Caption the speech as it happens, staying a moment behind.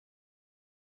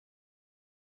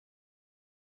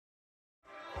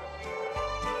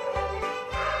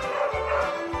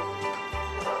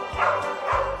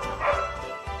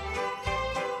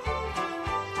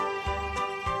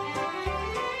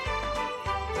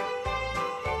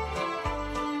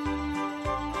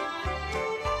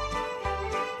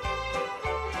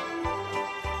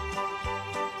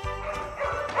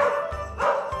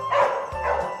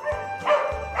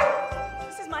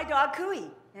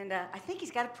I think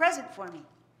he's got a present for me.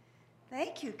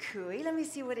 Thank you, Cooey. Let me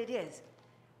see what it is.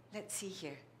 Let's see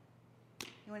here.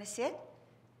 You want to sit?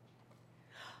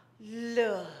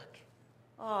 Look.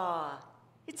 Aw,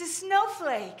 it's a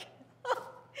snowflake.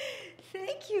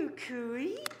 Thank you,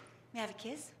 Cooey. May I have a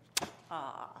kiss?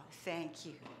 Aw, thank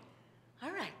you. All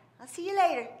right, I'll see you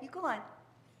later. You go on.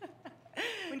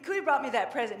 When Cooey brought me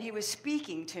that present, he was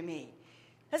speaking to me.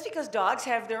 That's because dogs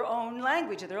have their own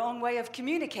language, or their own way of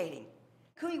communicating.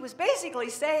 Cooey was basically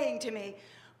saying to me,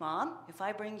 Mom, if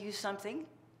I bring you something,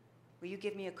 will you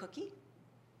give me a cookie?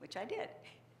 Which I did.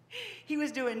 He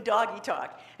was doing doggy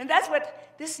talk. And that's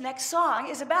what this next song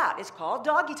is about. It's called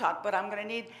Doggy Talk, but I'm going to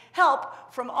need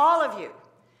help from all of you.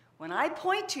 When I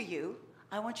point to you,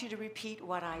 I want you to repeat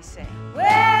what I say. Well,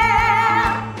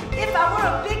 if I were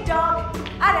a big dog,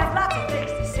 I'd have lots of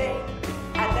things to say.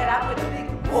 I'd let out with a big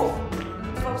woof.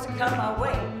 When folks would come my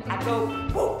way, I'd go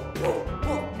woof, woof,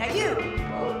 woof. Now you,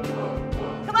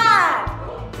 come on,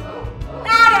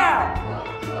 louder.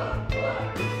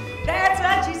 That's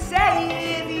what you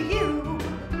say if you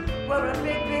were a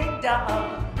big, big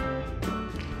dog.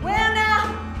 Well now,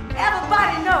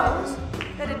 everybody knows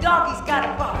that a doggy's got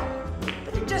a bark,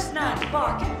 but they're just not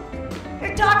barking.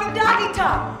 They're talking doggy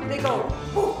talk. They go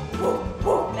woof, woof,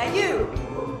 woof. Now you,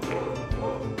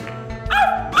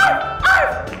 arf, arf,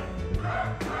 arf.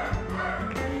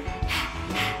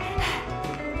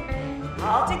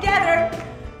 All together.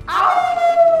 Oh,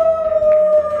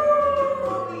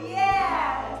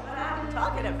 yeah, that's what I'm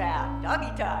talking about.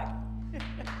 Doggy talk.